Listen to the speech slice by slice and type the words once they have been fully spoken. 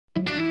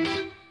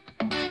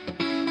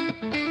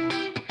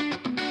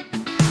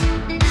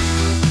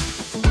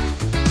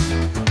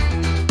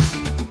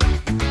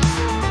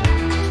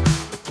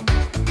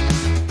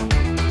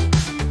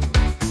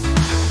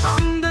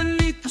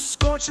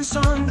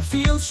flashing sun, the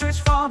field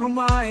stretched far and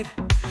wide.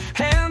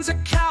 Hands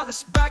are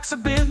callous, backs are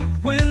bent,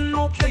 with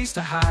no place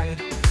to hide.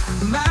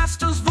 The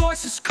master's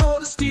voice is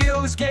cold as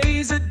steel, his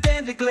gaze a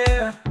deadly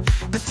glare.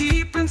 But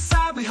deep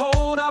inside we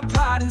hold our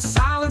pride, in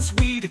silence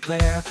we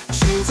declare.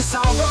 Chains of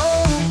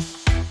sorrow,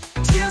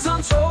 tears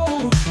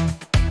untold.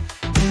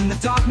 In the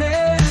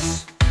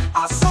darkness,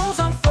 our souls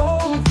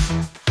unfold.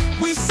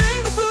 We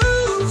sing the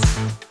blues,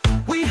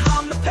 we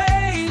hum the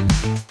pain.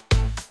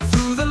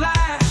 Through the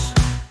lash,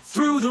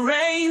 through the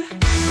rain.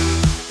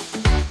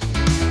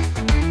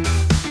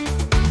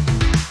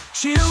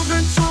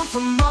 Children torn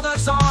from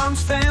mother's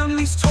arms,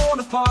 families torn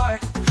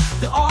apart.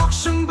 The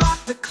auction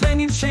block, the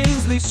clinging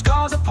chains leave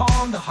scars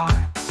upon the heart.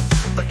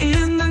 But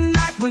in the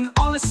night when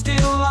all is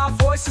still, our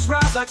voices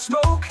rise like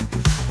smoke.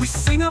 We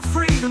sing of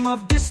freedom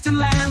of distant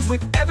lands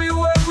with every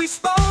word we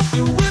spoke.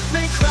 Your whip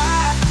may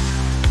crack,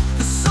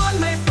 the sun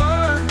may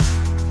burn,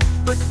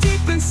 but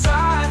deep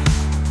inside,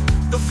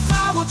 the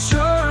fire will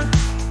churn.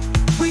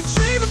 We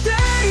dream of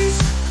days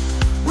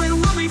when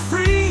we'll be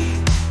free,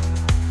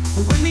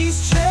 when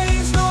these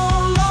chains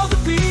no longer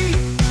be.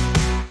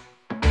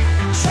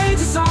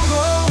 Chains of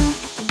sorrow,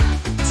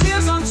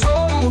 tears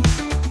untold.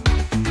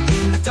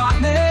 In the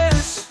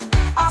darkness,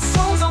 our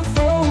souls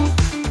unfold.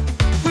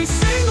 We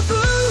sing the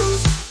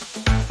blues,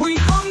 we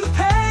hum the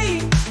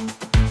pain.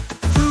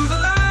 Through the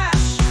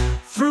lash,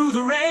 through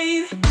the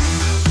rain.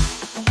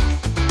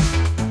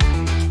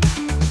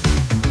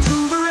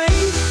 Through the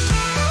rain.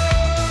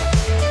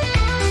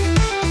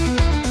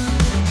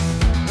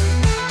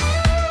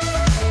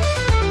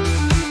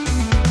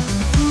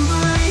 Through the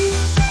rain.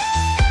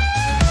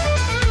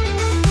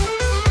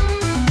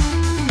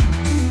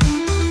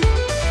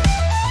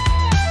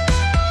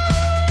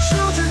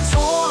 Children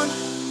torn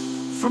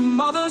from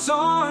mother's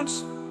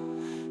arms,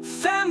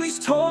 families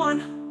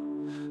torn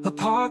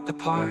apart.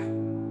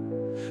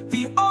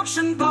 The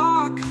auction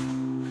block,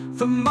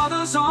 the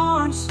mother's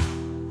arms.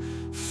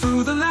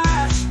 Through the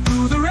lash,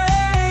 through the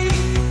rain.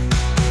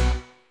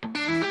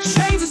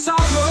 Chains of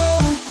sorrow,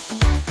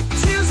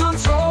 tears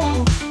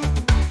untold.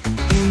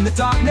 In the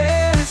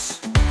darkness,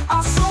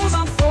 our souls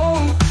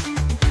unfold.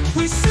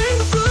 We sing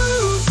the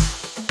blues,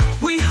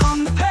 we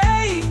hum the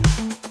pain.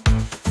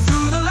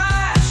 Through the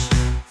lash,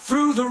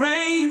 through the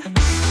rain.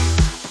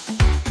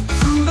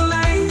 Through the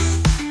lash,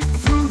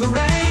 through the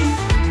rain.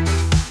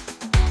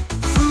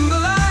 Through the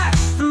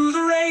lash, through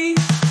the rain.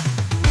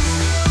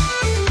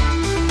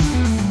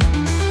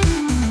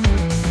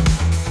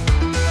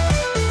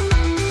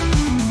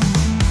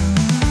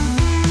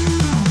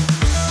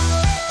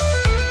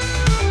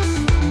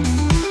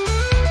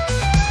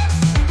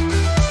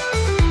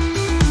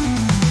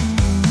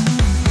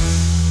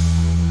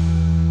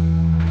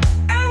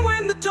 And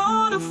when the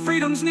dawn of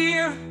freedom's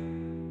near,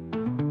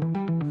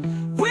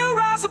 we'll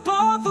rise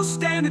above, we'll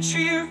stand and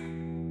cheer.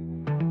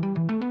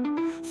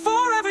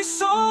 For every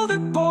soul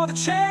that bore the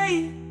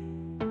chain,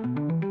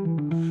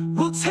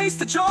 we'll taste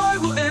the joy,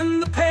 we'll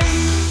end the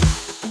pain.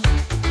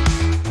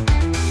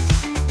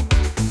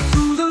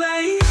 Through the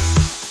lane,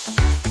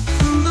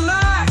 through the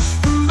lash,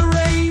 through the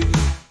rain.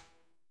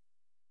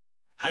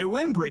 I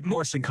went great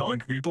Morrison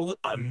calling people,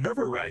 I'm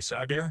never right,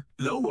 Sagar.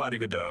 Low waddy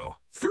go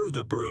through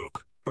the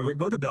brook. But we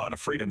go to dawn of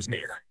freedom's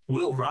near.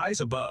 We'll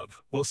rise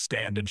above, we'll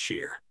stand and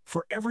cheer.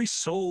 For every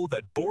soul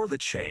that bore the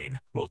chain,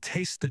 we'll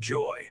taste the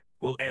joy,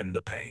 we'll end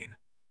the pain.